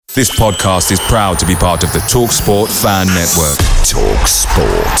This podcast is proud to be part of the TalkSport Fan Network.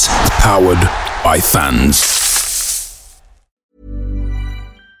 TalkSport. Powered by fans.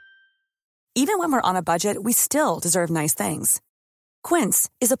 Even when we're on a budget, we still deserve nice things. Quince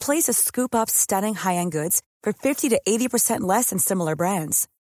is a place to scoop up stunning high-end goods for 50 to 80% less than similar brands.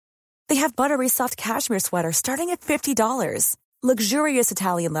 They have buttery soft cashmere sweaters starting at $50, luxurious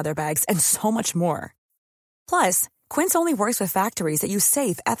Italian leather bags, and so much more. Plus, Quince only works with factories that use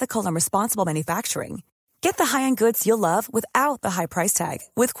safe, ethical, and responsible manufacturing. Get the high-end goods you'll love without the high price tag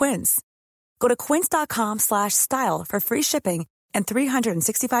with Quince. Go to quince.com/style for free shipping and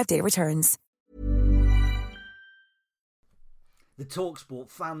 365-day returns. The TalkSport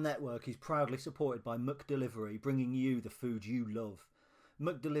Fan Network is proudly supported by McDelivery, bringing you the food you love.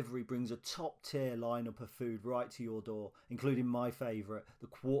 McDelivery brings a top-tier lineup of food right to your door, including my favourite, the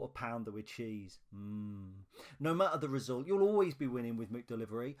Quarter Pounder with cheese. No matter the result, you'll always be winning with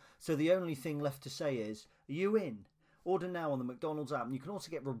McDelivery, so the only thing left to say is, are you in? Order now on the McDonald's app, and you can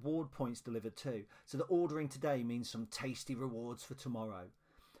also get reward points delivered too, so that ordering today means some tasty rewards for tomorrow.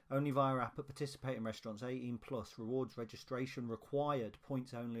 Only via app at participating restaurants. 18 plus. Rewards registration required.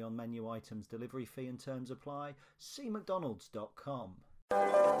 Points only on menu items. Delivery fee and terms apply. See mcdonalds.com. Come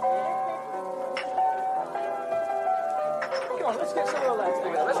on, let's get some of the lads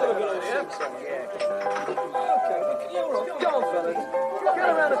together. Let's have a good old sing-song. Okay, you're on. Go on, fellas. Get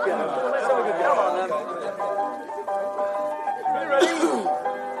around a go. Let's have a good go. Come on, then. Are you ready?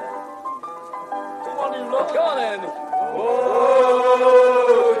 Come on, you lot. Go on, then.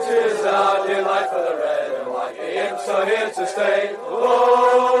 Oh, 'tis our delight for the red and white. The imps are here to stay.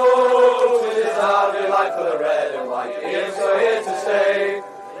 Oh, 'tis our delight for the red and white. The imps are here to stay.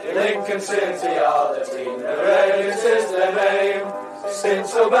 Lincoln City are the team, the Reds is their name.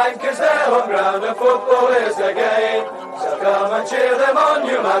 Stinso bankers their home ground and football is their game. So come and cheer them on,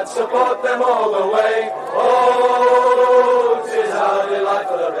 you mad, support them all the way. Oh, 'tis our delight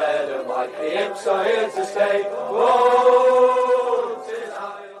for the red and white, the imps are here to stay. Oh, 'tis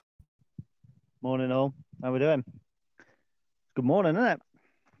our delight. Morning all, how we doing? Good morning, isn't it?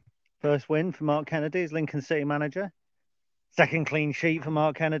 First win for Mark Kennedy as Lincoln City manager. Second clean sheet for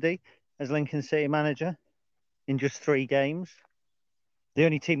Mark Kennedy as Lincoln City manager in just 3 games. The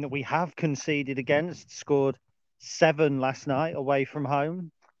only team that we have conceded against scored 7 last night away from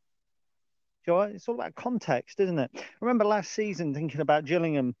home. You know what? It's all about context, isn't it? I remember last season thinking about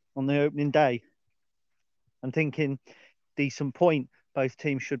Gillingham on the opening day and thinking, decent point, both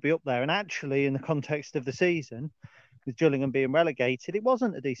teams should be up there. And actually, in the context of the season, with Gillingham being relegated, it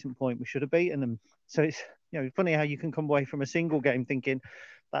wasn't a decent point. We should have beaten them. So it's funny how you can come away from a single game thinking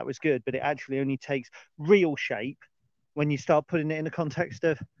that was good, but it actually only takes real shape when you start putting it in the context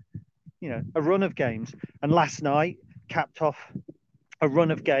of, a run of games. And last night capped off a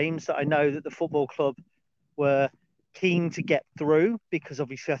run of games that I know that the football club were keen to get through, because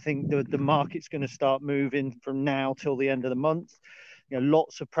obviously I think the market's going to start moving from now till the end of the month.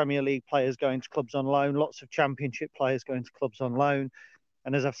 Lots of Premier League players going to clubs on loan, lots of Championship players going to clubs on loan.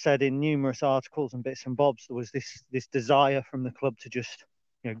 And as I've said in numerous articles and bits and bobs, there was this desire from the club to just,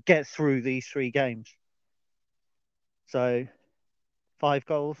 get through these 3 games. So 4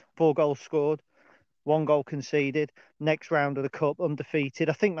 goals scored, 1 goal conceded, next round of the cup, undefeated.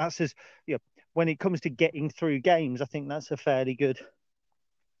 I think that's when it comes to getting through games, I think that's a fairly good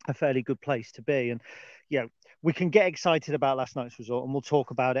place to be. And, we can get excited about last night's result and we'll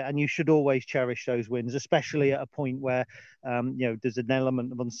talk about it. And you should always cherish those wins, especially at a point where, there's an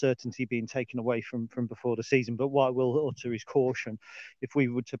element of uncertainty being taken away from before the season. But what I will utter is caution. If we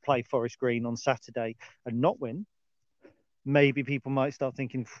were to play Forest Green on Saturday and not win, maybe people might start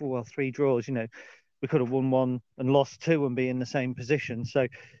thinking, 3 draws, we could have won 1 and lost 2 and be in the same position. So,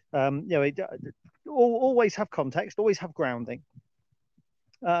 always have context, always have grounding.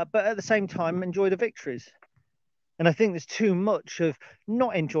 But at the same time, enjoy the victories. And I think there's too much of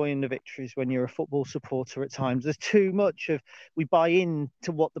not enjoying the victories when you're a football supporter at times. There's too much of we buy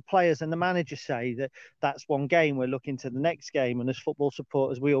into what the players and the manager say, that's one game, we're looking to the next game. And as football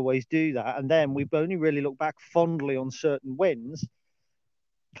supporters, we always do that. And then we only really look back fondly on certain wins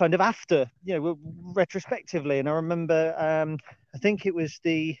kind of after, retrospectively. And I remember, I think it was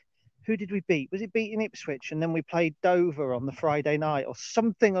who did we beat? Was it beating Ipswich? And then we played Dover on the Friday night or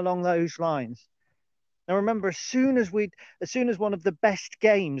something along those lines. I remember as soon as one of the best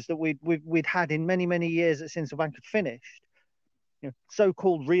games that we'd had in many, many years that since the bank had finished,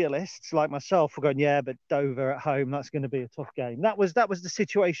 so-called realists like myself were going, yeah, but Dover at home, that's going to be a tough game. That was the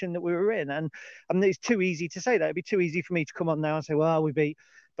situation that we were in. And it's too easy to say that. It'd be too easy for me to come on now and say, well, we beat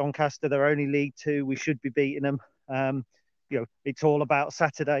Doncaster, they're only League Two, we should be beating them. it's all about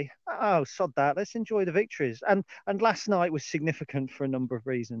Saturday. Oh, sod that. Let's enjoy the victories. And last night was significant for a number of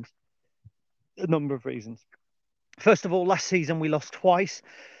reasons. First of all, last season we lost twice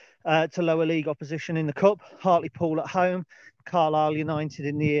to lower league opposition in the Cup. Hartlepool at home, Carlisle United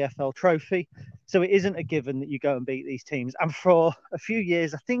in the EFL Trophy. So it isn't a given that you go and beat these teams. And for a few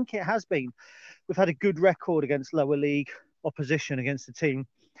years, I think it has been, we've had a good record against lower league opposition, against the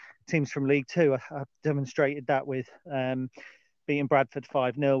teams from League Two. I've demonstrated that with beating Bradford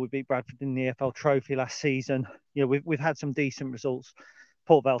 5-0. We beat Bradford in the EFL Trophy last season. We've had some decent results.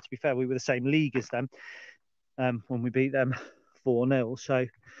 Port Vale, to be fair, we were the same league as them when we beat them 4-0. So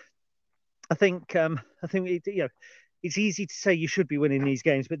I think it's easy to say you should be winning these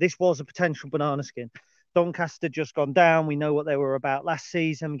games, but this was a potential banana skin. Doncaster just gone down. We know what they were about last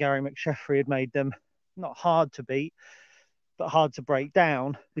season. Gary McSheffrey had made them not hard to beat, but hard to break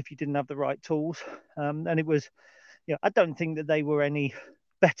down if you didn't have the right tools. And it was, I don't think that they were any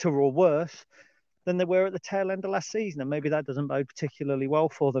better or worse than they were at the tail end of last season. And maybe that doesn't bode particularly well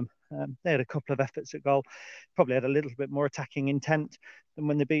for them. They had a couple of efforts at goal, probably had a little bit more attacking intent than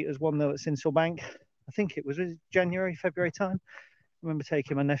when they beat us 1-0 at Sinsel-Bank. I think it was January, February time. I remember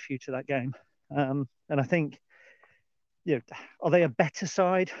taking my nephew to that game. And I think, are they a better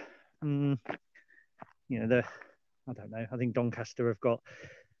side? I don't know. I think Doncaster have got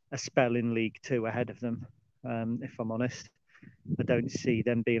a spell in League Two ahead of them, if I'm honest. I don't see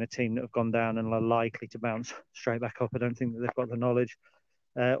them being a team that have gone down and are likely to bounce straight back up. I don't think that they've got the knowledge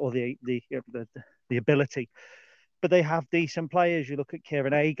or the ability. But they have decent players. You look at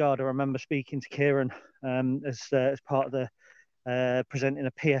Kieran Agard. I remember speaking to Kieran as part of the presenting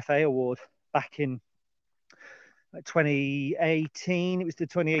a PFA award back in 2018. It was the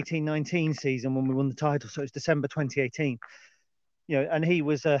 2018-19 season when we won the title. So it's December 2018. And he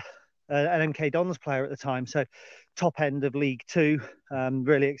was an MK Dons player at the time. So top end of League Two,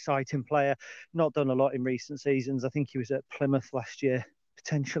 really exciting player. Not done a lot in recent seasons. I think he was at Plymouth last year,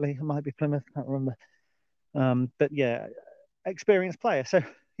 potentially. It might be Plymouth, can't remember. But yeah, experienced player. So,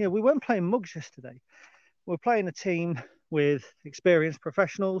 we weren't playing mugs yesterday. We're playing a team with experienced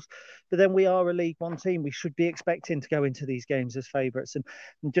professionals, but then we are a League One team. We should be expecting to go into these games as favourites. And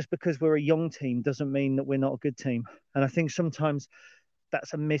just because we're a young team doesn't mean that we're not a good team. And I think sometimes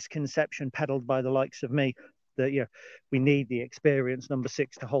that's a misconception peddled by the likes of me, that we need the experienced number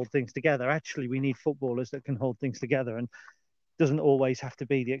 6 to hold things together. Actually, we need footballers that can hold things together, and doesn't always have to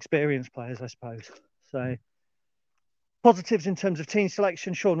be the experienced players, I suppose. So positives in terms of team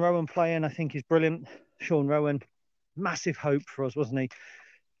selection, Sean Rowan playing, I think is brilliant. Sean Rowan, massive hope for us, wasn't he?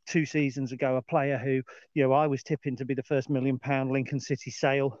 2 seasons ago, a player who, I was tipping to be the first £1 million Lincoln City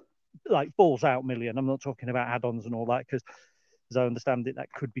sale, like balls out million. I'm not talking about add-ons and all that, because as I understand it,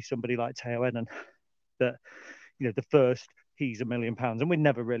 that could be somebody like Teo Enan. But, the first, he's £1 million. And we'd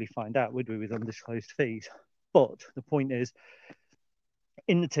never really find out, would we, with undisclosed fees? But the point is,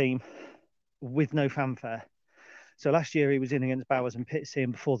 in the team, with no fanfare. So last year he was in against Bowers and Pitsea,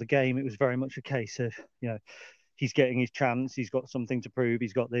 and before the game, it was very much a case of, he's getting his chance, he's got something to prove,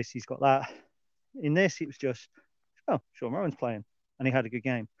 he's got this, he's got that. In this, it was just, Sean Rowan's playing, and he had a good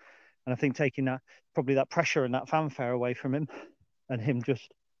game. And I think taking probably that pressure and that fanfare away from him, and him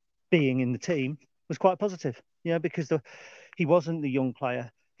just being in the team, was quite positive. Because he wasn't the young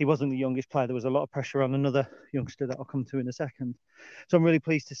player. He wasn't the youngest player. There was a lot of pressure on another youngster that I'll come to in a second. So I'm really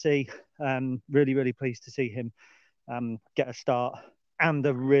pleased to see, really pleased to see him get a start, and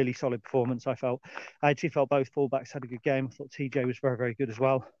a really solid performance. I actually felt both fullbacks had a good game. I thought TJ was very, very good as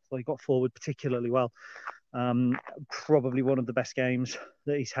well. So he got forward particularly well. Probably one of the best games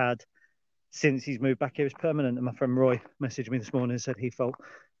that he's had since he's moved back here as permanent. And my friend Roy messaged me this morning and said he felt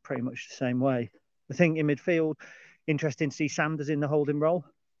pretty much the same way. I think in midfield, interesting to see Sanders in the holding role,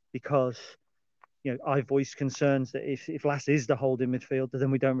 because I voiced concerns that if Lass is the holding midfielder, then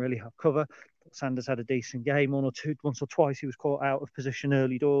we don't really have cover. Sanders had a decent game, once or twice he was caught out of position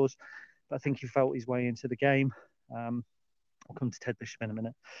early doors, but I think he felt his way into the game. I'll come to Ted Bishop in a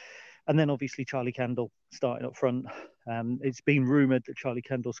minute. And then obviously Charlie Kendall starting up front. It's been rumoured that Charlie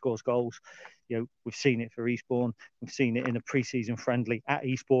Kendall scores goals. We've seen it for Eastbourne. We've seen it in a pre-season friendly at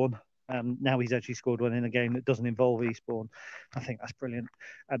Eastbourne. Now he's actually scored one in a game that doesn't involve Eastbourne. I think that's brilliant.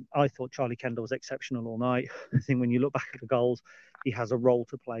 I thought Charlie Kendall was exceptional all night. I think when you look back at the goals, he has a role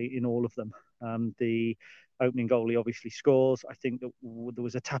to play in all of them. The opening goal, he obviously scores. I think that there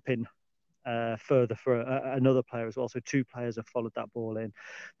was a tap-in further for another player as well. So 2 players have followed that ball in.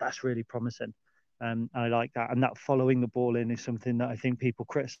 That's really promising. I like that. And that following the ball in is something that I think people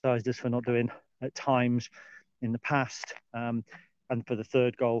criticised us for not doing at times in the past. And for the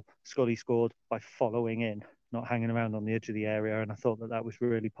third goal, Scully scored by following in. not hanging around on the edge of the area, and I thought that was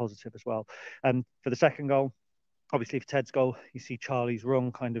really positive as well. For the second goal, obviously for Ted's goal, you see Charlie's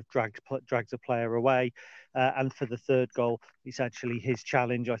run kind of drags a player away, and for the third goal, it's actually his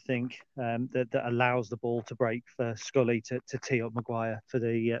challenge, I think, that allows the ball to break for Scully to tee up Maguire for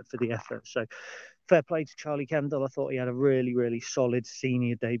the effort. So fair play to Charlie Kendall. I thought he had a really, really solid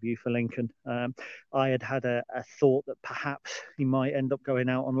senior debut for Lincoln. I had a thought that perhaps he might end up going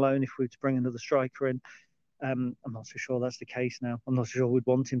out on loan if we were to bring another striker in. I'm not so sure that's the case now. I'm not so sure we'd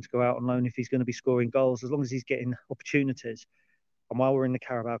want him to go out on loan if he's going to be scoring goals, as long as he's getting opportunities. And while we're in the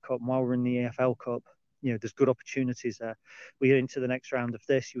Carabao Cup, and while we're in the EFL Cup, there's good opportunities there. We get into the next round of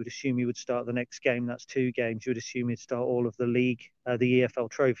this, you would assume he would start the next game. That's 2 games. You would assume he'd start all of the league, the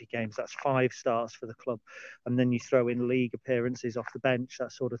EFL trophy games. That's 5 starts for the club. And then you throw in league appearances off the bench,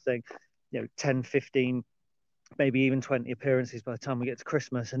 that sort of thing. 10, 15, maybe even 20 appearances by the time we get to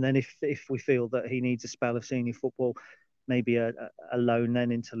Christmas. And then if we feel that he needs a spell of senior football, maybe a loan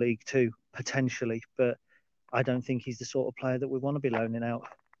then into League Two, potentially. But I don't think he's the sort of player that we want to be loaning out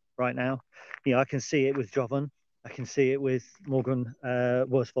right now. I can see it with Jovan. I can see it with Morgan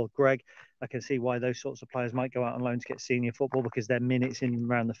Worsfold Greg. I can see why those sorts of players might go out on loan to get senior football, because their minutes in and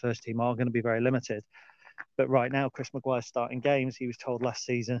around the first team are going to be very limited. But right now, Chris Maguire's starting games. He was told last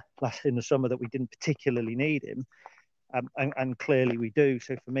in the summer, that we didn't particularly need him. And clearly we do.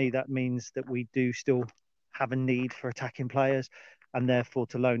 So for me, that means that we do still have a need for attacking players. And therefore,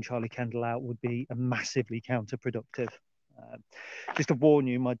 to loan Charlie Kendall out would be a massively counterproductive. Just to warn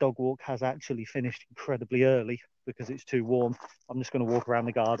you, my dog walk has actually finished incredibly early because it's too warm. I'm just going to walk around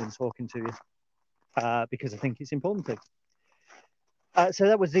the garden talking to you because I think it's important to. So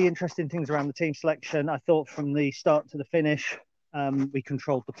that was the interesting things around the team selection. I thought from the start to the finish, we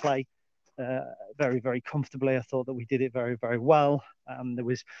controlled the play very, very comfortably. I thought that we did it very, very well. There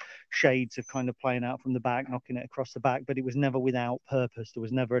was shades of kind of playing out from the back, knocking it across the back, but it was never without purpose. There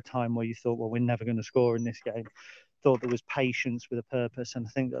was never a time where you thought, well, we're never going to score in this game. Thought there was patience with a purpose, and I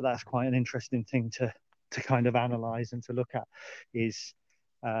think that that's quite an interesting thing to kind of analyse and to look at, is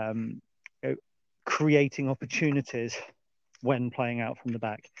creating opportunities when playing out from the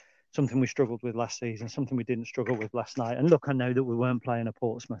back. Something we struggled with last season, something we didn't struggle with last night. And look, I know that we weren't playing a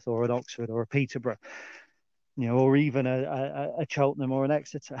Portsmouth or an Oxford or a Peterborough, or even a Cheltenham or an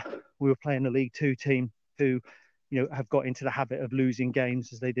Exeter. We were playing a League Two team who, have got into the habit of losing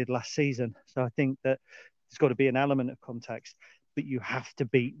games as they did last season. So I think that there's got to be an element of context, but you have to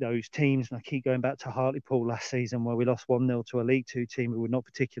beat those teams. And I keep going back to Hartlepool last season, where we lost 1-0 to a League Two team who were not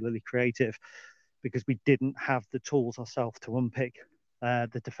particularly creative, because we didn't have the tools ourselves to unpick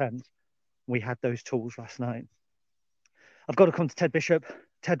the defence. We had those tools last night. I've got to come to Ted Bishop.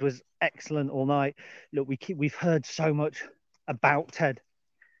 Ted was excellent all night. Look, we've heard so much about Ted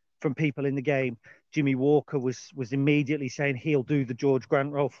from people in the game. Jimmy Walker was immediately saying he'll do the George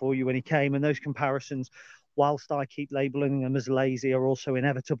Grant role for you when he came. And those comparisons, whilst I keep labelling them as lazy, are also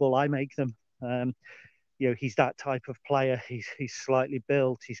inevitable. I make them. He's that type of player. He's slightly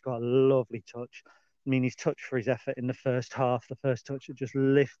built. He's got a lovely touch. I mean, his touch for his effort in the first half, the first touch that just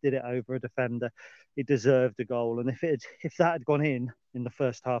lifted it over a defender, it deserved a goal. And if that had gone in the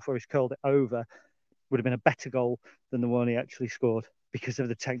first half, where he's curled it over, it would have been a better goal than the one he actually scored, because of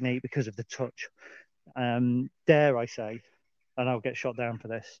the technique, because of the touch. Dare I say, and I'll get shot down for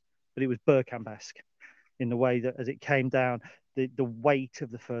this, but it was Bergkamp-esque in the way that as it came down, the weight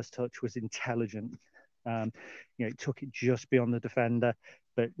of the first touch was intelligent. It took it just beyond the defender,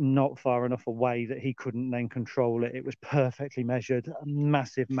 but not far enough away that he couldn't then control it. It was perfectly measured, a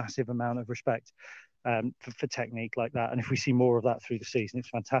massive, massive amount of respect for technique like that. And if we see more of that through the season, it's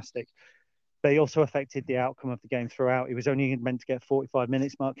fantastic. But he also affected the outcome of the game throughout. He was only meant to get 45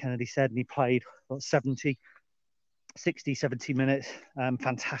 minutes, Mark Kennedy said, and he played 60, 70 minutes.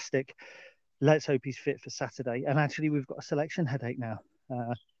 Fantastic. Let's hope he's fit for Saturday. And actually, we've got a selection headache now.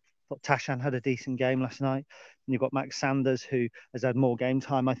 Tashan had a decent game last night. And you've got Max Sanders, who has had more game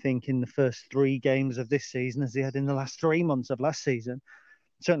time, I think, in the first 3 games of this season as he had in the last 3 months of last season.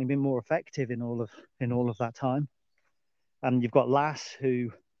 Certainly been more effective in all of that time. And you've got Lass,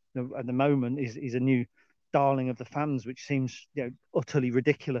 who at the moment is a new darling of the fans, which seems utterly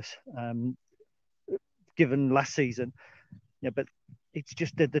ridiculous given last season. But it's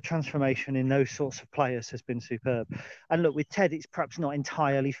just the transformation in those sorts of players has been superb. And look, with Ted, it's perhaps not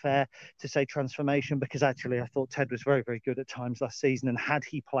entirely fair to say transformation, because actually I thought Ted was very, very good at times last season. And had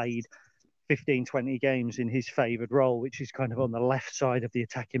he played 15, 20 games in his favoured role, which is kind of on the left side of the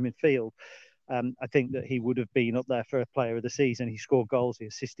attacking midfield, I think that he would have been up there for a player of the season. He scored goals, he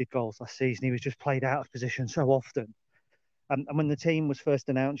assisted goals last season. He was just played out of position so often. And when the team was first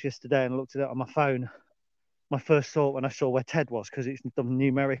announced yesterday and I looked at it on my phone, my first thought when I saw where Ted was, because it's done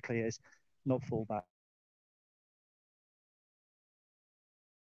numerically, is not fullback.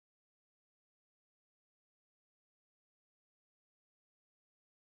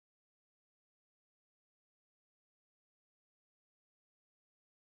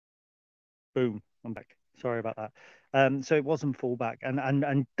 Boom, I'm back. Sorry about that. So it wasn't fullback,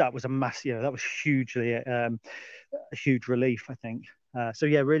 and that was a massive, that was hugely a huge relief, I think. So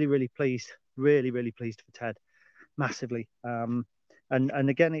yeah, really pleased, really pleased for Ted, massively. And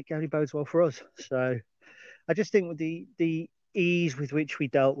again, it only bodes well for us. So I just think with the ease with which we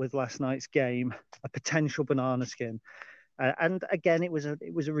dealt with last night's game, a potential banana skin, and again, it was a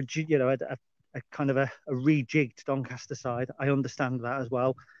a kind of a rejigged Doncaster side. I understand that as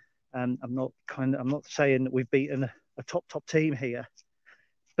well. I'm not saying that we've beaten a top team here,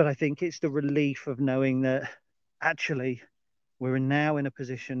 but I think it's the relief of knowing that actually we're now in a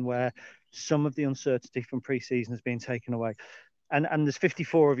position where some of the uncertainty from pre-season has been taken away. And there's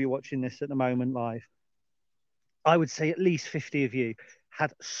 54 of you watching this at the moment live. I would say at least 50 of you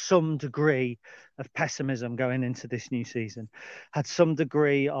had some degree of pessimism going into this new season, had some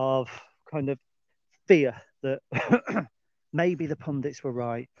degree of kind of fear that maybe the pundits were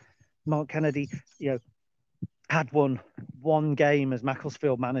right. Mark Kennedy, had won one game as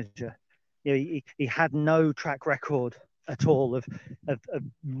Macclesfield manager. He had no track record at all of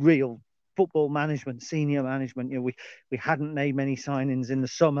real football management, senior management. We hadn't made many signings in the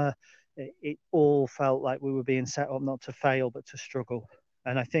summer. It all felt like we were being set up not to fail, but to struggle.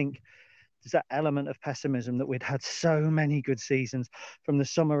 And I think there's that element of pessimism that we'd had so many good seasons from the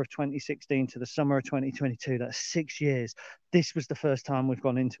summer of 2016 to the summer of 2022. That's 6 years. This was the first time we've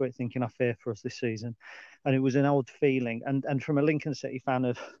gone into it thinking I fear for us this season. And it was an odd feeling. And from a Lincoln City fan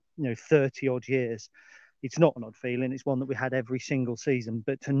of 30 odd years, it's not an odd feeling. It's one that we had every single season.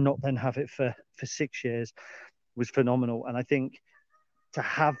 But to not then have it for 6 years was phenomenal. And I think to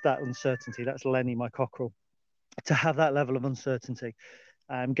have that uncertainty, that's Lenny, my cockerel, to have that level of uncertainty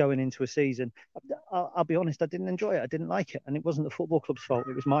going into a season, I'll be honest, I didn't enjoy it. I didn't like it. And it wasn't the football club's fault.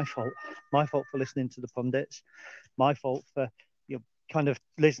 It was my fault. My fault for listening to the pundits. My fault for kind of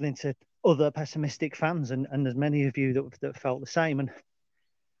listening to other pessimistic fans. And there's many of you that felt the same. And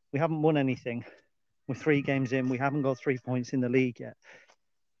we haven't won anything. We're 3 games in. We haven't got 3 points in the league yet.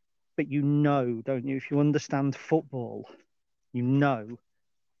 But don't you? If you understand football, you know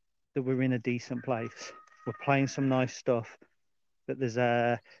that we're in a decent place. We're playing some nice stuff. That there's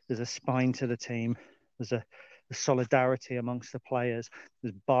a spine to the team. There's a solidarity amongst the players.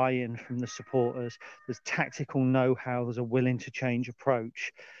 There's buy-in from the supporters. There's tactical know-how. There's a willing to change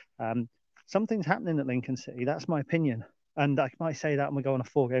approach. Something's happening at Lincoln City. That's my opinion. And I might say that and we go on a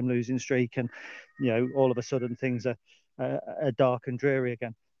 4-game losing streak, and all of a sudden things are dark and dreary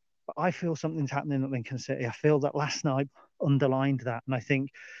again. But I feel something's happening at Lincoln City. I feel that last night underlined that, and I think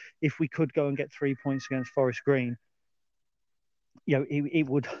if we could go and get 3 points against Forest Green, it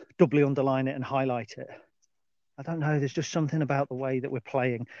would doubly underline it and highlight it. I don't know. There's just something about the way that we're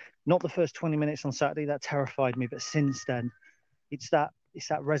playing. Not the first 20 minutes on Saturday, that terrified me. But since then, it's that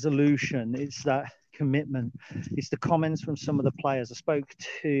resolution. It's that commitment. It's the comments from some of the players. I spoke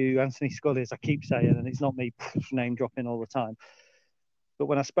to Anthony Scully, as I keep saying, and it's not me name dropping all the time. But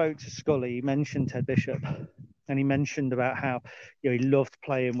when I spoke to Scully, he mentioned Ted Bishop. And he mentioned about how he loved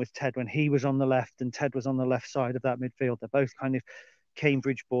playing with Ted when he was on the left and Ted was on the left side of that midfield. They're both kind of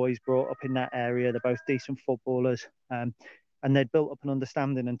Cambridge boys brought up in that area. They're both decent footballers. And they'd built up an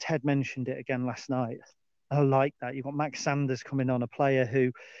understanding. And Ted mentioned it again last night. I like that. You've got Max Sanders coming on, a player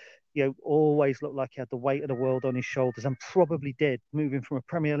who always looked like he had the weight of the world on his shoulders, and probably did, moving from a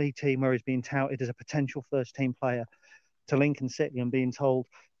Premier League team where he's being touted as a potential first team player to Lincoln City and being told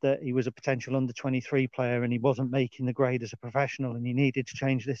that he was a potential under-23 player and he wasn't making the grade as a professional and he needed to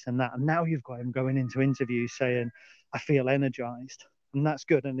change this and that. And now you've got him going into interviews saying, I feel energised. And that's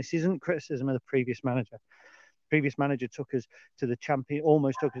good. And this isn't criticism of the previous manager. The previous manager took us to the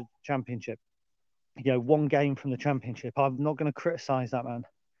almost took us to the championship. 1 game from the championship. I'm not going to criticise that, man.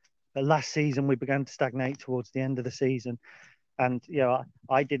 But last season, we began to stagnate towards the end of the season. And,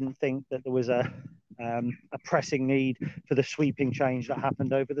 I didn't think that there was a pressing need for the sweeping change that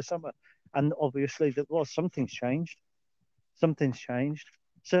happened over the summer. And obviously, something's changed. Something's changed.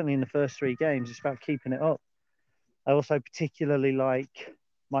 Certainly in the first 3 games, it's about keeping it up. I also particularly like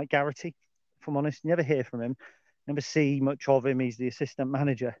Mike Garrity, if I'm honest. Never hear from him. Never see much of him. He's the assistant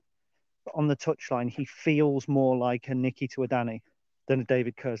manager. But on the touchline, he feels more like a Nicky to a Danny than a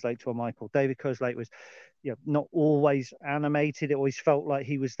David Kerslake to a Michael. David Kerslake was not always animated. It always felt like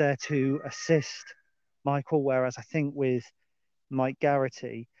he was there to assist Michael, whereas I think with Mike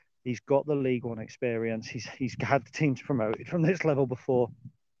Garrity, He's got the League One experience. He's had the teams promoted from this level before,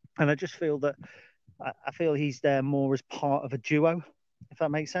 and I just feel that I feel he's there more as part of a duo, if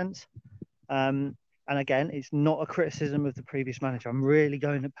that makes sense. And again, it's not a criticism of the previous manager. I'm really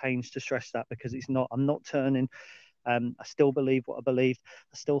going at pains to stress that, because it's not. I'm not turning. I still believe what I believed.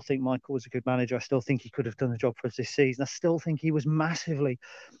 I still think Michael was a good manager. I still think he could have done the job for us this season. I still think he was massively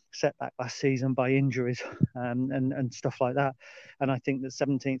set back last season by injuries and stuff like that. And I think that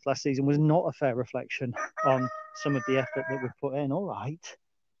 17th last season was not a fair reflection on some of the effort that we've put in. All right.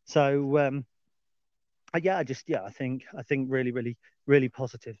 So I think really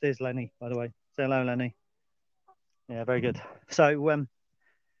positive. There's Lenny, by the way. Say hello, Lenny. Yeah, very good. So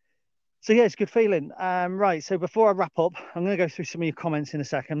yeah, it's a good feeling. Right. So before I wrap up, I'm going to go through some of your comments in a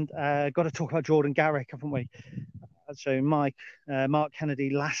second. Got to talk about Jordan Garrick, haven't we? So Mark Kennedy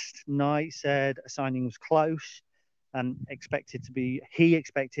last night said a signing was close and he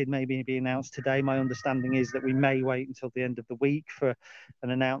expected maybe be announced today. My understanding is that we may wait until the end of the week for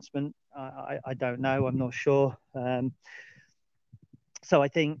an announcement. I don't know. I'm not sure. So I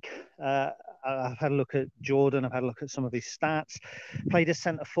think I've had a look at Jordan. I've had a look at some of his stats. Played as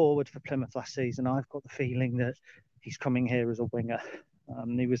centre forward for Plymouth last season. I've got the feeling that he's coming here as a winger.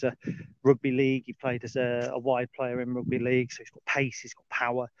 He was a rugby league. He played as a wide player in rugby league. So he's got pace, he's got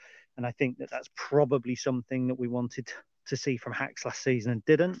power. And I think that that's probably something that we wanted to see from Hacks last season and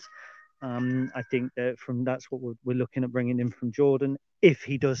didn't. I think that that's what we're looking at bringing in from Jordan. If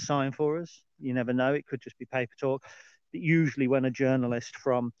he does sign for us, you never know. It could just be paper talk. But usually when a journalist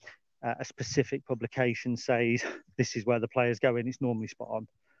from a specific publication says this is where the player's going, it's normally spot on.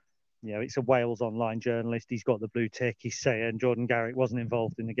 You know, it's a Wales Online journalist. He's got the blue tick. He's saying Jordan Garrick wasn't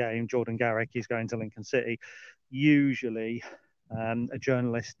involved in the game. Jordan Garrick is going to Lincoln City. Usually a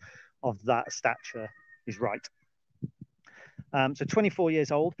journalist of that stature is right. So 24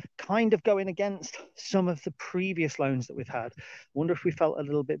 years old, kind of going against some of the previous loans that we've had. Wonder if we felt a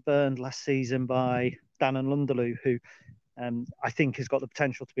little bit burned last season by Dan and Lunderloo, who I think has got the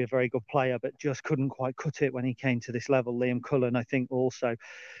potential to be a very good player, but just couldn't quite cut it when he came to this level. Liam Cullen, I think, also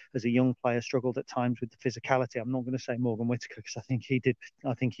as a young player struggled at times with the physicality. I'm not going to say Morgan Whittaker because I think he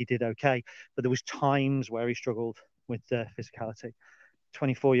did okay, but there was times where he struggled with the physicality.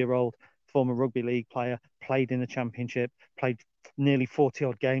 24-year-old former rugby league player, played in the championship, played nearly 40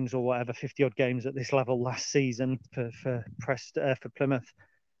 odd games or whatever, 50 odd games at this level last season for Plymouth.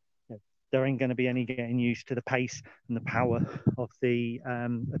 There ain't going to be any getting used to the pace and the power of the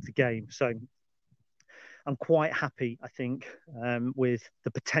game. So I'm quite happy, I think, with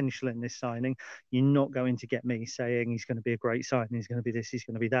the potential in this signing. You're not going to get me saying he's going to be a great signing, he's going to be this, he's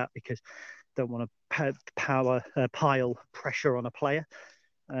going to be that, because I don't want to pile pressure on a player.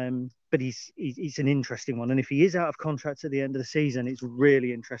 But he's an interesting one. And if he is out of contract at the end of the season, it's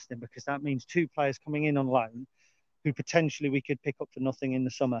really interesting, because that means two players coming in on loan who potentially we could pick up for nothing in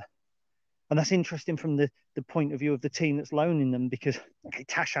the summer. And that's interesting from the point of view of the team that's loaning them, because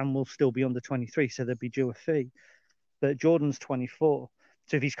Tashan will still be under 23, so they'd be due a fee. But Jordan's 24.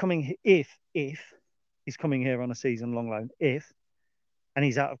 So if he's coming here on a season-long loan, and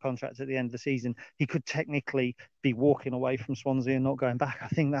he's out of contract at the end of the season, he could technically be walking away from Swansea and not going back. I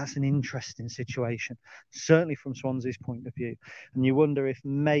think that's an interesting situation, certainly from Swansea's point of view. And you wonder if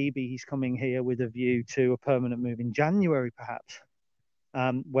maybe he's coming here with a view to a permanent move in January, perhaps,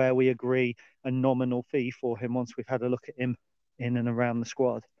 where we agree a nominal fee for him once we've had a look at him in and around the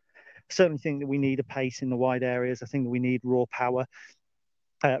squad. I certainly think that we need a pace in the wide areas. I think that we need raw power.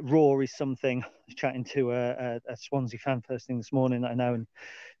 Raw is something. I was chatting to a Swansea fan first thing this morning that I know, and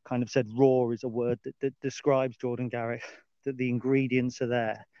kind of said raw is a word that describes Jordan Garrick, that the ingredients are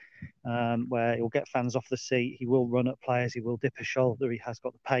there, where he'll get fans off the seat, he will run at players, he will dip a shoulder, he has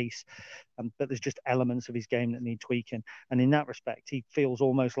got the pace, but there's just elements of his game that need tweaking. And in that respect, he feels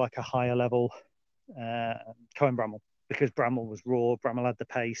almost like a higher level Cohen Bramall, because Bramall was raw, Bramall had the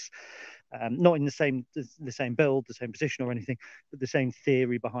pace. Not in the same build, the same position or anything, but the same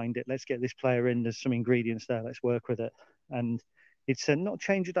theory behind it. Let's get this player in. There's some ingredients there. Let's work with it. And it's not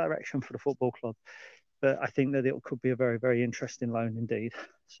change of direction for the football club, but I think that it could be a very, very interesting loan indeed.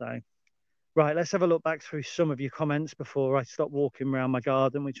 So, right, let's have a look back through some of your comments before I stop walking around my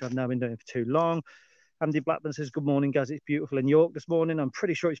garden, which I've now been doing for too long. Andy Blackburn says, good morning, guys. It's beautiful in York this morning. I'm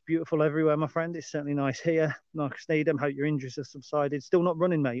pretty sure it's beautiful everywhere, my friend. It's certainly nice here. Marcus Needham, hope your injuries have subsided. Still not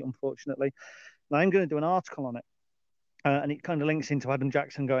running, mate, unfortunately. Now, I'm going to do an article on it. And it kind of links into Adam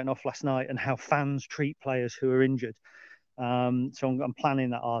Jackson going off last night and how fans treat players who are injured. So I'm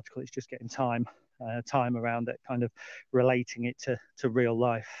planning that article. It's just getting time around it, kind of relating it to real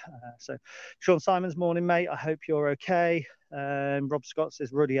life. So Sean Simons, morning, mate. I hope you're okay. Rob Scott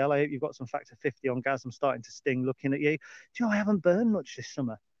says, Ruddy L, I hope you've got some factor 50 on gas. I'm starting to sting looking at you. Do you know, I haven't burned much this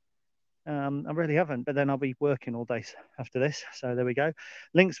summer. I really haven't, but then I'll be working all day after this. So there we go.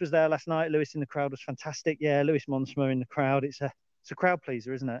 Lynx was there last night. Lewis in the crowd was fantastic. Yeah, Lewis Monsmer in the crowd. It's a crowd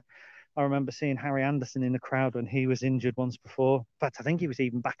pleaser, isn't it? I remember seeing Harry Anderson in the crowd when he was injured once before. In fact, I think he was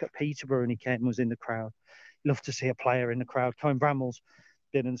even back at Peterborough and he came and was in the crowd. Love to see a player in the crowd. Colin Bramall's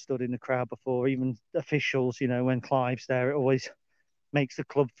been and stood in the crowd before. Even officials, you know, when Clive's there, it always makes the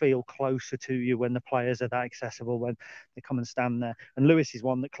club feel closer to you when the players are that accessible, when they come and stand there. And Lewis is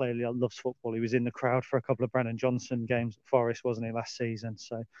one that clearly loves football. He was in the crowd for a couple of Brennan Johnson games at Forest, wasn't he, last season?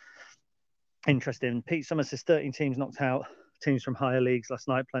 So interesting. Pete Summers says 13 teams knocked out teams from higher leagues last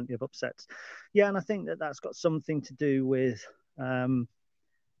night, plenty of upsets. Yeah, and I think that that's got something to do with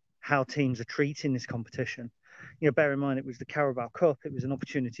how teams are treating this competition. You know, bear in mind, it was the Carabao Cup. It was an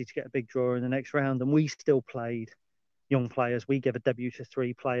opportunity to get a big draw in the next round, and we still played young players. We gave a debut to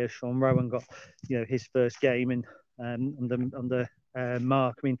 3 players. Sean Rowan got, you know, his first game in under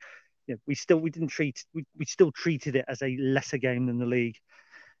Mark. I mean, you know, we still treated it as a lesser game than the league.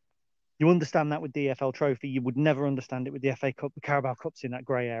 You understand that with the EFL Trophy. You would never understand it with the FA Cup. The Carabao Cup's in that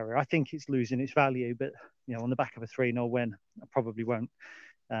grey area. I think it's losing its value, but you know, on the back of a 3-0 win, I probably won't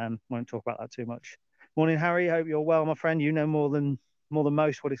talk about that too much. Morning, Harry. Hope you're well, my friend. You know more than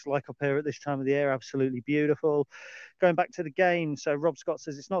most what it's like up here at this time of the year. Absolutely beautiful. Going back to the game, so Rob Scott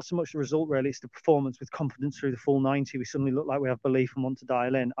says it's not so much the result really, it's the performance with confidence through the full 90. We suddenly look like we have belief and want to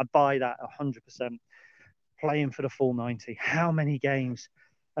dial in. I buy that 100%. Playing for the full 90. How many games?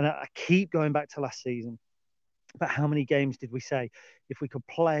 And I keep going back to last season, but how many games did we say if we could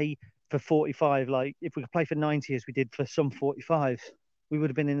play for 45, like if we could play for 90 as we did for some 45s, we would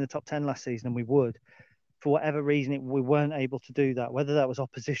have been in the top 10 last season, and we would. For whatever reason, we weren't able to do that. Whether that was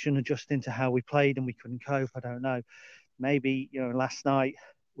opposition adjusting to how we played and we couldn't cope, I don't know. Maybe, you know, last night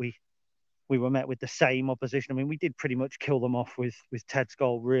we were met with the same opposition. I mean, we did pretty much kill them off with Ted's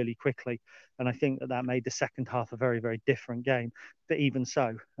goal really quickly. And I think that made the second half a very, very different game. But even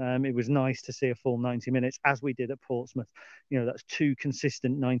so, it was nice to see a full 90 minutes as we did at Portsmouth. You know, that's 2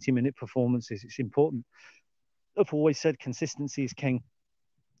 consistent 90-minute performances. It's important. I've always said consistency is king.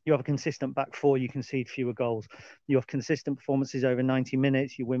 You have a consistent back four, you concede fewer goals. You have consistent performances over 90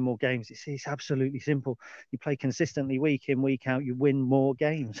 minutes, you win more games. It's absolutely simple. You play consistently week in, week out, you win more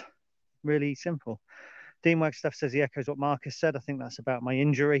games. Really simple. Dean Wagstaff says he echoes what Marcus said. I think that's about my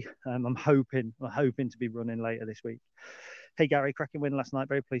injury. I'm hoping to be running later this week. Hey Gary, cracking win last night.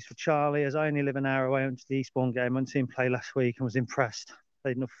 Very pleased for Charlie. As I only live an hour away, went to the Eastbourne game. I went to see him play last week and was impressed.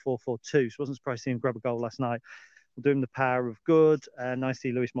 Played enough 4-4-2, so wasn't surprised to see him grab a goal last night. We'll do him the power of good. Nice to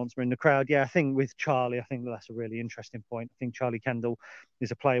see Lewis Monsmer in the crowd. Yeah, I think with Charlie, I think that's a really interesting point. I think Charlie Kendall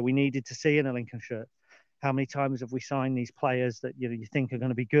is a player we needed to see in a Lincoln shirt. How many times have we signed these players that you think are going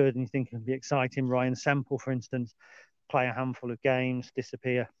to be good and you think are going to be exciting? Ryan Semple, for instance, play a handful of games,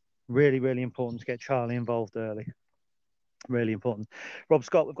 disappear. Really, really important to get Charlie involved early. Really important. Rob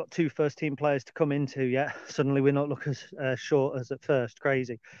Scott, we've got 2 first-team players to come into yet. Suddenly we're not looking as short as at first.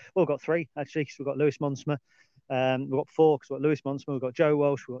 Crazy. Well, we've got 3, actually, because we've got Lewis Monsmer. We've got 4, because we've got Lewis Monsmer, we've got Joe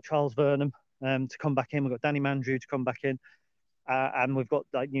Walsh, we've got Charles Vernham to come back in. We've got Danny Mandrew to come back in. And we've got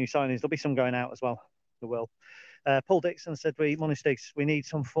new signings. There'll be some going out as well. There will. Paul Dixon said, we need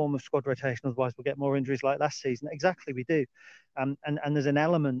some form of squad rotation, otherwise we'll get more injuries like last season. Exactly, we do. And there's an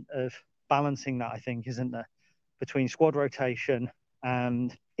element of balancing that, I think, isn't there, between squad rotation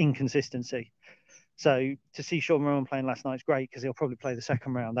and inconsistency. So to see Sean Rowan playing last night is great because he'll probably play the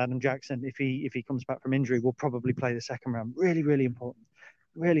second round. Adam Jackson, if he comes back from injury, will probably play the second round. Really, really important.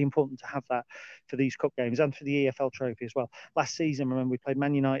 Really important to have that for these cup games and for the EFL Trophy as well. Last season, remember, we played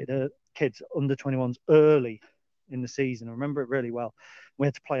Man United kids under 21s early in the season. I remember it really well. We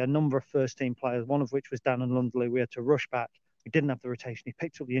had to play a number of first team players, one of which was Dan and Lundley. We had to rush back. We didn't have the rotation. He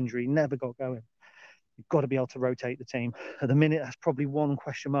picked up the injury, never got going. You've got to be able to rotate the team. At the minute, that's probably one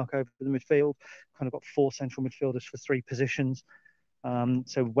question mark over the midfield. Kind of got 4 central midfielders for 3 positions.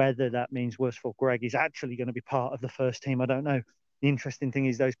 So whether that means Worsfold Greg is actually going to be part of the first team, I don't know. The interesting thing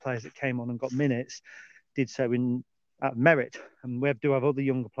is those players that came on and got minutes did so in merit. And we do have other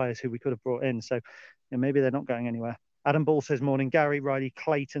younger players who we could have brought in. So maybe they're not going anywhere. Adam Ball says, morning, Gary. Riley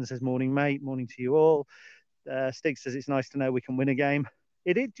Clayton says, morning, mate. Morning to you all. Stig says, it's nice to know we can win a game.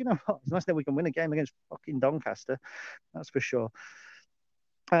 It is, you know what? It's nice that we can win a game against fucking Doncaster. That's for sure.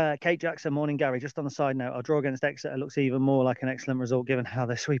 Kate Jackson, morning, Gary. Just on the side note, our draw against Exeter looks even more like an excellent result given how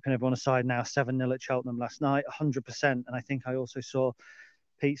they're sweeping everyone aside now. 7-0 at Cheltenham last night, 100%. And I think I also saw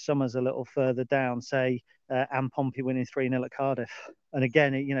Pete Summers a little further down say, and Pompey winning 3-0 at Cardiff. And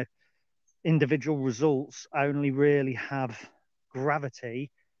again, individual results only really have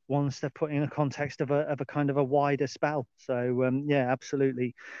gravity once they're put in a context of a kind of a wider spell. So yeah,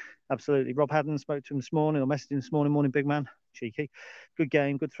 absolutely. Rob Haddon spoke to him this morning, or messaged him this morning. Morning, big man. Cheeky. Good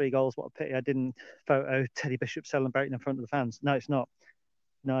game, good 3 goals. What a pity I didn't photo Teddy Bishop celebrating in front of the fans. No, it's not.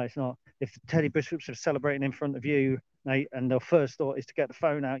 If Teddy Bishops are celebrating in front of you, mate, and their first thought is to get the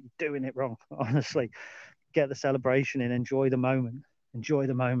phone out, you're doing it wrong. Honestly, get the celebration in. Enjoy the moment.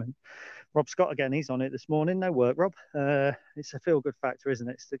 Rob Scott again, he's on it this morning. No work, Rob. It's a feel-good factor, isn't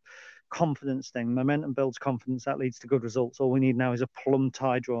it? It's the confidence thing. Momentum builds confidence. That leads to good results. All we need now is a plum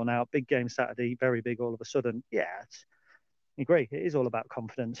tie drawn out. Big game Saturday, very big all of a sudden. Yeah, I agree. It is all about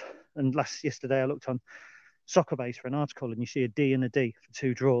confidence. And yesterday I looked on Soccer Base for an article and you see a D and a D for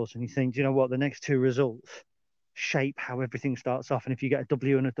 2 draws. And you think, do you know what? The next 2 results shape how everything starts off. And if you get a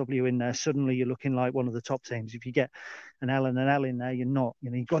W and a W in there, suddenly you're looking like one of the top teams. If you get an L and an L in there, you're not.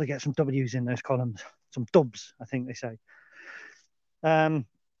 You've got to get some W's in those columns, some dubs, I think they say.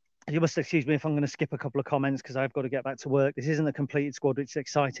 You must excuse me if I'm going to skip a couple of comments because I've got to get back to work. This isn't a completed squad, which is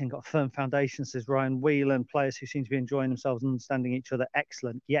exciting. Got a firm foundation, says Ryan Whelan. Players who seem to be enjoying themselves and understanding each other.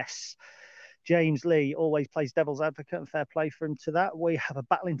 Excellent. Yes. James Lee always plays devil's advocate, and fair play for him to that. We have a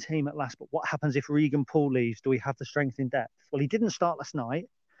battling team at last, but what happens if Regan Poole leaves? Do we have the strength in depth? Well, he didn't start last night.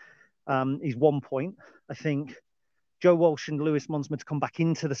 He's 1 point. I think Joe Walsh and Lewis Monsma to come back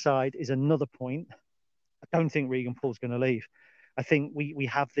into the side is another point. I don't think Regan Poole's going to leave. I think we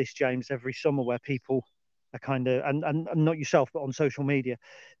have this, James, every summer where people are kind of, and not yourself, but on social media,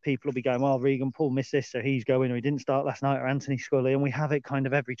 people will be going, well, Regan Poole missed this, so he's going, or he didn't start last night, or Anthony Scully, and we have it kind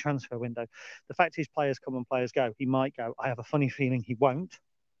of every transfer window. The fact is players come and players go. He might go. I have a funny feeling he won't,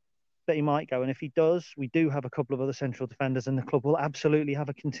 but he might go. And if he does, we do have a couple of other central defenders, and the club will absolutely have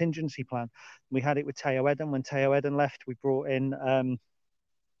a contingency plan. We had it with Teo Eden. When Teo Eden left, we brought in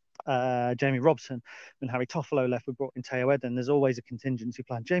Jamie Robson. When Harry Toffolo left, we brought in Teo Eden. There's always a contingency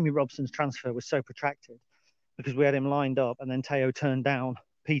plan. Jamie Robson's transfer was so protracted because we had him lined up and then Teo turned down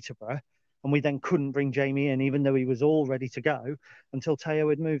Peterborough and we then couldn't bring Jamie in even though he was all ready to go until Teo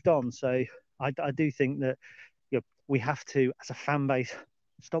had moved on. So I do think that we have to, as a fan base,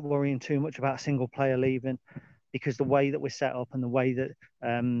 stop worrying too much about a single player leaving, because the way that we're set up and the way that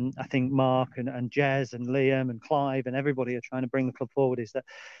I think Mark and Jez and Liam and Clive and everybody are trying to bring the club forward is that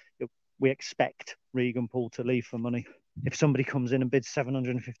we expect Regan Poole to leave for money. If somebody comes in and bids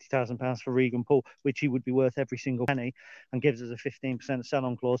 £750,000 for Regan Poole, which he would be worth every single penny, and gives us a 15%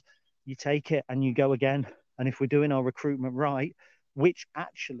 sell-on clause, you take it and you go again. And if we're doing our recruitment right, which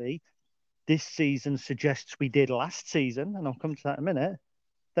actually this season suggests we did last season, and I'll come to that in a minute,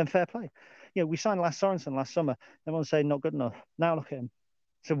 then fair play. We signed Lars Sorensen last summer. Everyone's saying not good enough. Now look at him.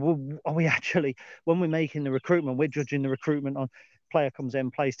 So are we actually, when we're making the recruitment, we're judging the recruitment on player comes in,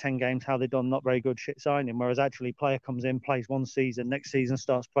 plays 10 games, how they done, not very good, shit signing. Whereas actually player comes in, plays 1 season, next season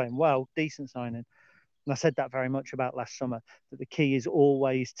starts playing well, decent signing. And I said that very much about last summer, that the key is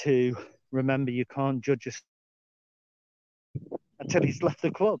always to remember you can't judge until he's left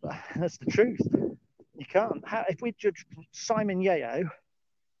the club. That's the truth. You can't. If we judge Simon Yeo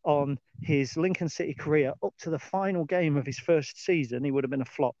on his Lincoln City career up to the final game of his first season, he would have been a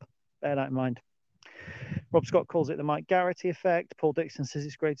flop. Bear that in mind. Rob Scott calls it the Mike Garrity effect. Paul Dixon says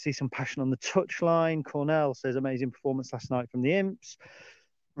it's great to see some passion on the touchline. Cornell says amazing performance last night from the Imps.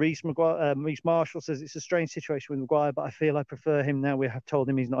 Reece Marshall says it's a strange situation with Maguire, but I feel I prefer him now. We have told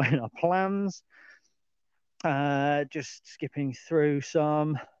him he's not in our plans. Just skipping through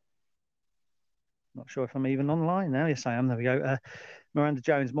some. Not sure if I'm even online now. Yes, I am. There we go. Miranda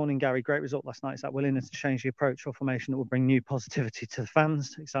Jones, morning, Gary. Great result last night. Is that willingness to change the approach or formation that will bring new positivity to the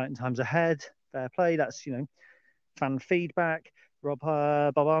fans? Exciting times ahead. Fair play. That's, fan feedback. Bob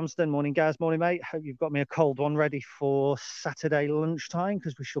Armston, morning, Gaz. Morning, mate. Hope you've got me a cold one ready for Saturday lunchtime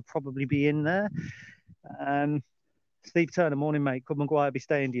because we shall probably be in there. Steve Turner, morning, mate. Could Maguire be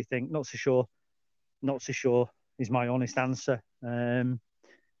staying, do you think? Not so sure. Not so sure is my honest answer.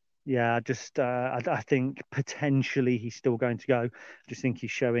 Yeah, I think potentially he's still going to go. I just think he's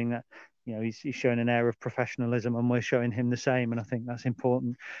showing that, he's showing an air of professionalism and we're showing him the same. And I think that's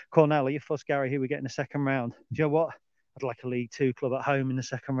important. Cornell, are you fussed, Gary, who we get in the second round? Do you know what? I'd like a League Two club at home in the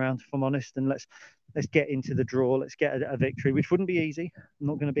second round, if I'm honest. And let's get into the draw. Let's get a victory, which wouldn't be easy. I'm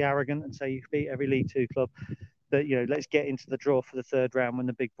not going to be arrogant and say you beat every League Two club. But, let's get into the draw for the third round when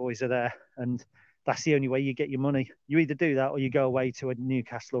the big boys are there. And that's the only way you get your money. You either do that or you go away to a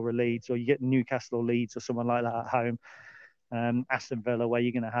Newcastle or a Leeds, or you get Newcastle or Leeds or someone like that at home. Aston Villa, where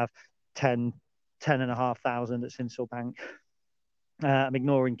you're going to have 10,500 at Sinsel Bank. I'm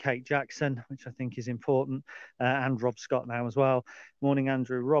ignoring Kate Jackson, which I think is important, and Rob Scott now as well. Morning,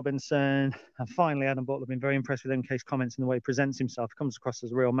 Andrew Robinson. And finally, Adam Butler. Been very impressed with MK's comments and the way he presents himself. Comes across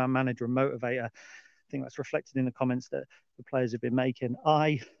as a real man manager and motivator. I think that's reflected in the comments that the players have been making.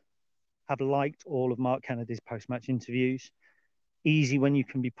 I have liked all of Mark Kennedy's post-match interviews. Easy when you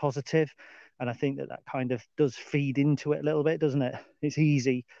can be positive, and I think that kind of does feed into it a little bit, doesn't it? It's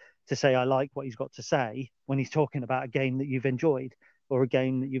easy to say I like what he's got to say when he's talking about a game that you've enjoyed or a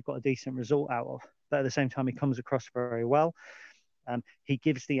game that you've got a decent result out of. But at the same time, he comes across very well. He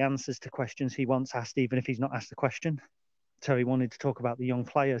gives the answers to questions he wants asked, even if he's not asked the question. So he wanted to talk about the young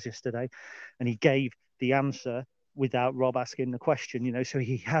players yesterday, and he gave the answer without Rob asking the question, you know, so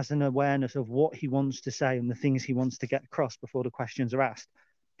he has an awareness of what he wants to say and the things he wants to get across before the questions are asked.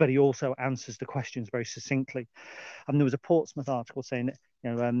 But he also answers the questions very succinctly. And there was a Portsmouth article saying that,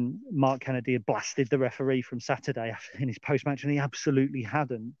 you know, Mark Kennedy had blasted the referee from Saturday in his post-match, and he absolutely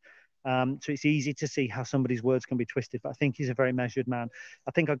hadn't. So it's easy to see how somebody's words can be twisted, but I think he's a very measured man.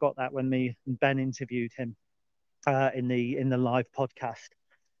 I think I got that when me and Ben interviewed him in the live podcast.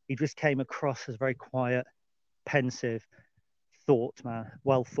 He just came across as very quiet, pensive,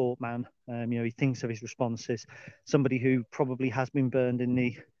 well thought man. You know, he thinks of his responses. Somebody who probably has been burned in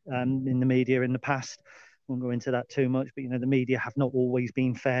the media in the past. Won't go into that too much, but you know, the media have not always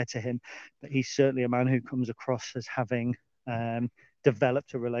been fair to him. But he's certainly a man who comes across as having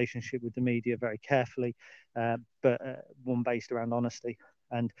developed a relationship with the media very carefully, but one based around honesty.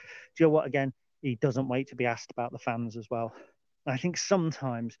 And do you know what? Again, he doesn't wait to be asked about the fans as well. I think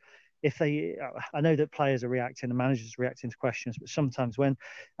sometimes I know that players are reacting, the managers are reacting to questions, but sometimes when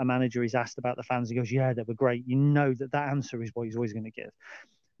a manager is asked about the fans, he goes, yeah, they were great. You know that answer is what he's always going to give.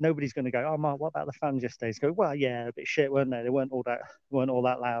 Nobody's going to go, oh, Mark, what about the fans yesterday? He's go, well, yeah, a bit shit, weren't they? They weren't all that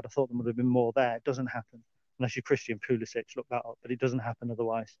loud. I thought there would have been more there. It doesn't happen unless you're Christian Pulisic, look that up, but it doesn't happen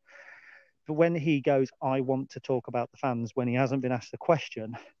otherwise. But when he goes, I want to talk about the fans, when he hasn't been asked the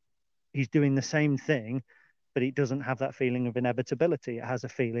question, he's doing the same thing, but it doesn't have that feeling of inevitability. It has a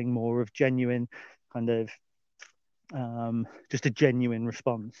feeling more of genuine kind of just a genuine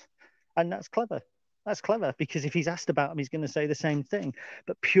response. And that's clever. That's clever, because if he's asked about him, he's going to say the same thing.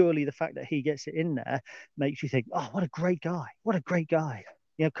 But purely the fact that he gets it in there makes you think, oh, what a great guy. What a great guy.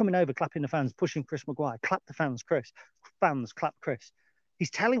 You know, coming over, clapping the fans, pushing Chris Maguire, clap the fans, Chris. Fans, clap Chris. He's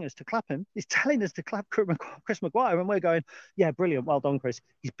telling us to clap him. He's telling us to clap Chris Maguire, and we're going, yeah, brilliant. Well done, Chris.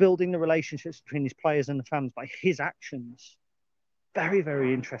 He's building the relationships between his players and the fans by his actions. Very,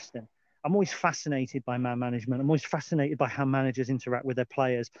 very interesting. I'm always fascinated by man management. I'm always fascinated by how managers interact with their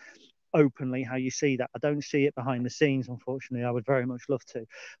players openly, how you see that. I don't see it behind the scenes, unfortunately. I would very much love to. I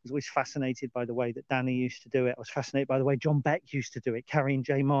was always fascinated by the way that Danny used to do it. I was fascinated by the way John Beck used to do it, carrying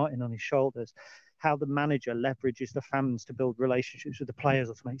Jay Martin on his shoulders. How the manager leverages the fans to build relationships with the players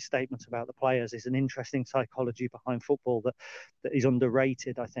or to make statements about the players is an interesting psychology behind football that is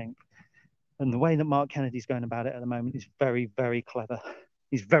underrated, I think. And the way that Mark Kennedy's going about it at the moment is very, very clever.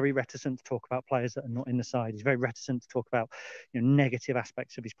 He's very reticent to talk about players that are not in the side. He's very reticent to talk about, you know, negative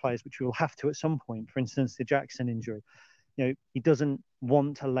aspects of his players, which we will have to at some point. For instance, the Jackson injury. You know, he doesn't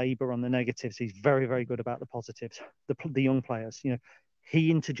want to labour on the negatives. He's very, very good about the positives. The young players, you know,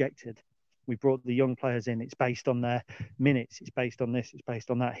 he interjected. We brought the young players in. It's based on their minutes. It's based on this. It's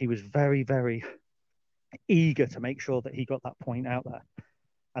based on that. He was very, very eager to make sure that he got that point out there.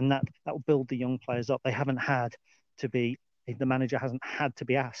 And that will build the young players up. They haven't had to be, the manager hasn't had to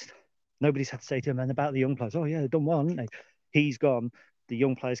be asked. Nobody's had to say to him, and about the young players, oh yeah, they've done well, haven't they? He's gone. The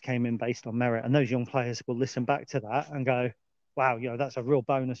young players came in based on merit, and those young players will listen back to that and go, wow, you know, that's a real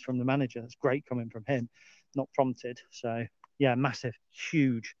bonus from the manager. That's great coming from him, not prompted. So yeah, massive,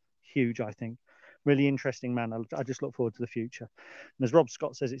 huge, I think. Really interesting man. I just look forward to the future. And as Rob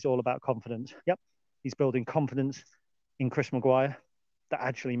Scott says, it's all about confidence. Yep, he's building confidence in Chris Maguire. That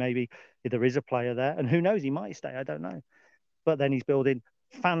actually maybe there is a player there, and who knows, he might stay, I don't know. But then he's building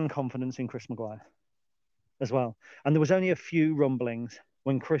fan confidence in Chris Maguire as well. And there was only a few rumblings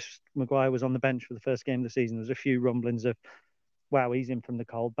when Chris Maguire was on the bench for the first game of the season. There's a few rumblings of, wow, he's in from the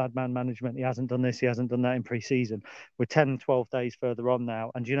cold, bad man management. He hasn't done this, he hasn't done that in pre-season. We're 10, 12 days further on now.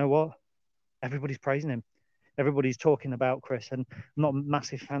 And do you know what? Everybody's praising him. Everybody's talking about Chris. And I'm not a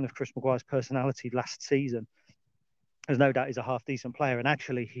massive fan of Chris Maguire's personality last season. There's no doubt he's a half-decent player, and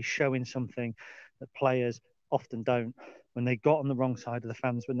actually he's showing something that players often don't. When they got on the wrong side of the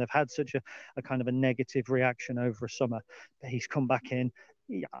fans, when they've had such a kind of a negative reaction over a summer, but he's come back in.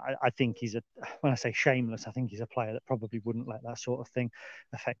 I think when I say shameless, I think he's a player that probably wouldn't let that sort of thing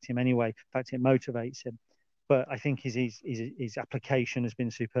affect him anyway. In fact, it motivates him. But I think his application has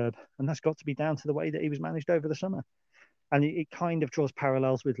been superb, and that's got to be down to the way that he was managed over the summer. And it kind of draws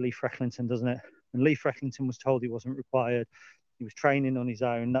parallels with Lee Frecklington, doesn't it? And Lee Frecklington was told he wasn't required. He was training on his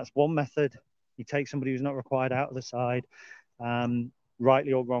own. That's one method. You take somebody who's not required out of the side,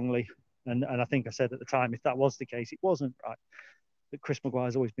 rightly or wrongly. And I think I said at the time, if that was the case, it wasn't right. But Chris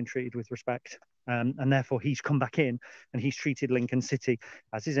Maguire's always been treated with respect. And therefore, he's come back in and he's treated Lincoln City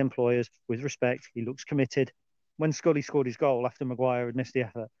as his employers with respect. He looks committed. When Scully scored his goal after Maguire had missed the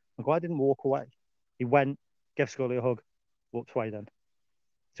effort, Maguire didn't walk away. He went, gave Scully a hug, walked away then.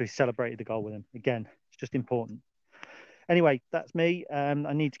 So he celebrated the goal with him. Again, it's just important. Anyway, that's me.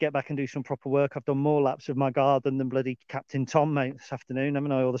 I need to get back and do some proper work. I've done more laps of my garden than bloody Captain Tom, mate, this afternoon,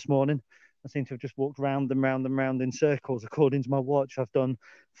 haven't I, or this morning? I seem to have just walked round and round and round in circles. According to my watch, I've done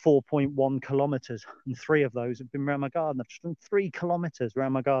 4.1 kilometres, and 3 of those have been around my garden. I've just done 3 kilometres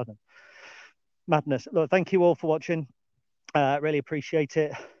around my garden. Madness. Look, thank you all for watching. Really appreciate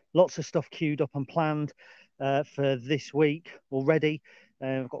it. Lots of stuff queued up and planned for this week already.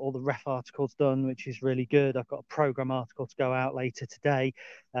 I've got all the ref articles done, which is really good. I've got a programme article to go out later today.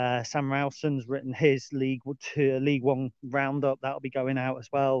 Sam Rowson's written his League 1 roundup. That'll be going out as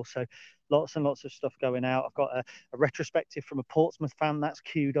well. So lots and lots of stuff going out. I've got a retrospective from a Portsmouth fan that's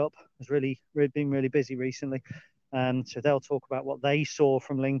queued up. It's been really busy recently. So they'll talk about what they saw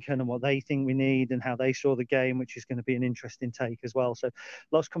from Lincoln and what they think we need and how they saw the game, which is going to be an interesting take as well. So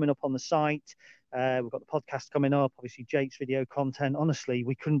lots coming up on the site. We've got the podcast coming up, obviously Jake's video content. Honestly,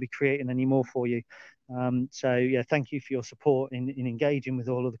 we couldn't be creating any more for you. So yeah, thank you for your support in engaging with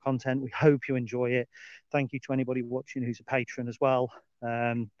all of the content. We hope you enjoy it. Thank you to anybody watching who's a patron as well.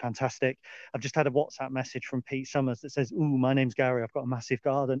 Fantastic. I've just had a WhatsApp message from Pete Summers that says, "Ooh, my name's Gary. I've got a massive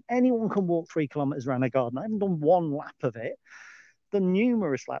garden. Anyone can walk 3 kilometers around a garden. I haven't done 1 lap of it. Done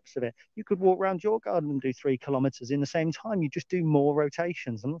numerous laps of it. You could walk around your garden and do 3 kilometers in the same time. You just do more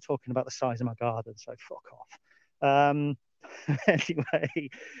rotations. I'm not talking about the size of my garden, so fuck off." Anyway,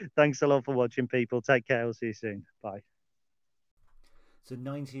 thanks a lot for watching, people. Take care. We'll see you soon. Bye. It's the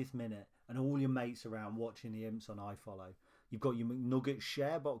 90th minute, and all your mates around watching the imps on iFollow. You've got your McNugget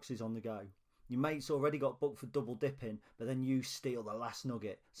share boxes on the go. Your mate's already got booked for double dipping, but then you steal the last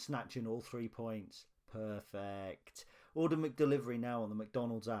nugget, snatching all 3 points. Perfect. Order McDelivery now on the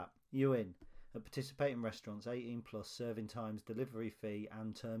McDonald's app. You in? At participating restaurants, 18 plus, serving times, delivery fee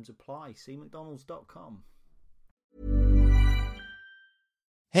and terms apply. See mcdonalds.com.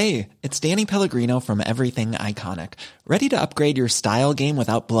 Hey, it's Danny Pellegrino from Everything Iconic. Ready to upgrade your style game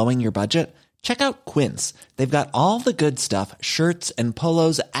without blowing your budget? Check out Quince. They've got all the good stuff, shirts and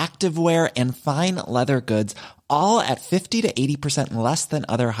polos, activewear, and fine leather goods, all at 50 to 80% less than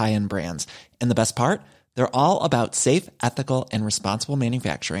other high-end brands. And the best part? They're all about safe, ethical, and responsible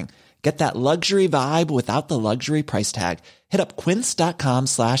manufacturing. Get that luxury vibe without the luxury price tag. Hit up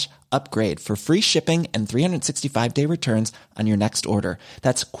quince.com/upgrade for free shipping and 365-day returns on your next order.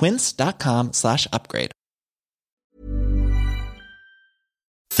 That's quince.com/upgrade.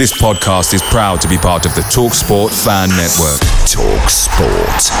 This podcast is proud to be part of the TalkSport Fan Network.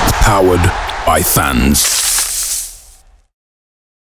 TalkSport. Powered by fans.